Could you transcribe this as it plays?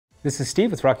This is Steve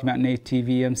with Rocky Mountain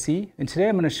ATV/MC, and today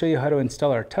I'm going to show you how to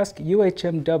install our Tusk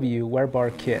UHMW wear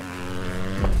bar kit.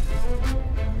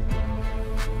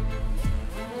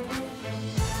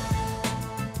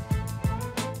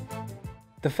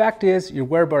 The fact is, your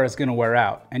wear bar is going to wear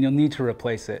out and you'll need to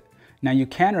replace it. Now you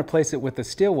can replace it with a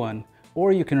steel one,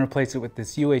 or you can replace it with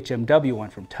this UHMW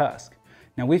one from Tusk.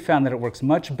 Now we found that it works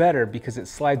much better because it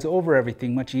slides over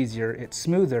everything much easier, it's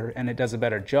smoother, and it does a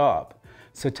better job.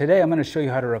 So today I'm going to show you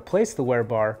how to replace the wear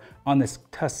bar on this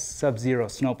Tusk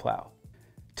SubZero snowplow.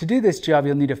 To do this job,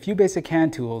 you'll need a few basic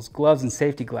hand tools, gloves, and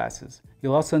safety glasses.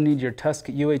 You'll also need your Tusk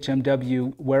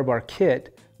UHMW wear bar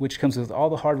kit, which comes with all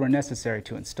the hardware necessary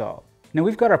to install. Now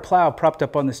we've got our plow propped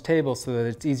up on this table so that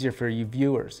it's easier for you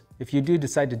viewers. If you do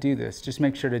decide to do this, just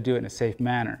make sure to do it in a safe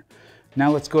manner.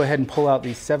 Now let's go ahead and pull out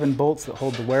these 7 bolts that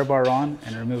hold the wear bar on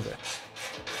and remove it.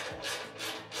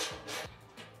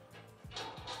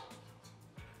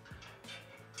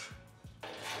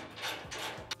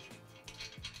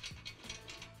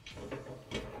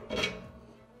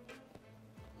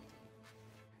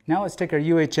 Now let's take our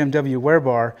UHMW wear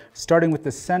bar, starting with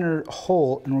the center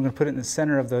hole, and we're going to put it in the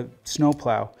center of the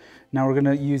snowplow. Now we're going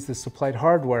to use the supplied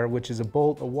hardware, which is a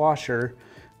bolt, a washer.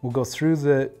 We'll go through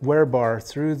the wear bar,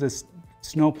 through the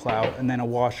snowplow, and then a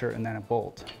washer, and then a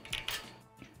bolt.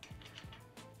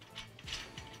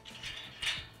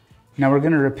 Now we're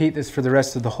going to repeat this for the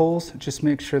rest of the holes. Just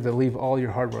make sure to leave all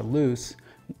your hardware loose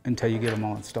until you get them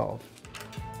all installed.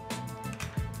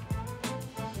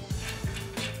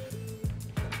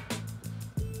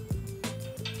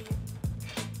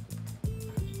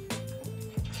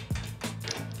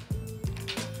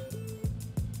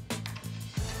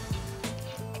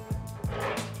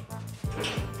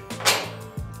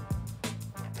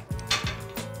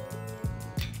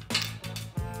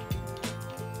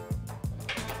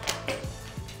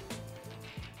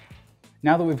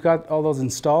 Now that we've got all those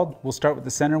installed, we'll start with the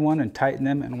center one and tighten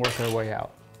them and work our way out.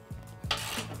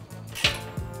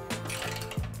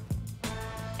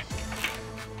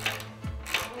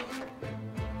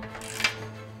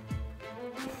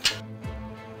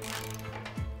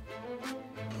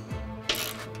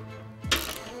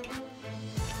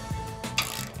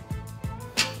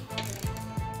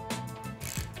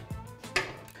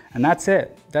 And that's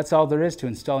it. That's all there is to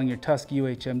installing your Tusk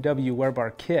UHMW wear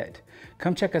bar kit.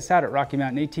 Come check us out at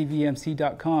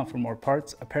RockyMountainATVMC.com for more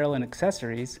parts, apparel, and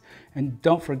accessories. And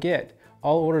don't forget,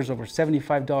 all orders over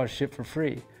 $75 ship for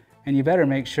free. And you better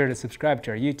make sure to subscribe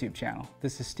to our YouTube channel.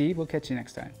 This is Steve. We'll catch you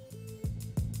next time.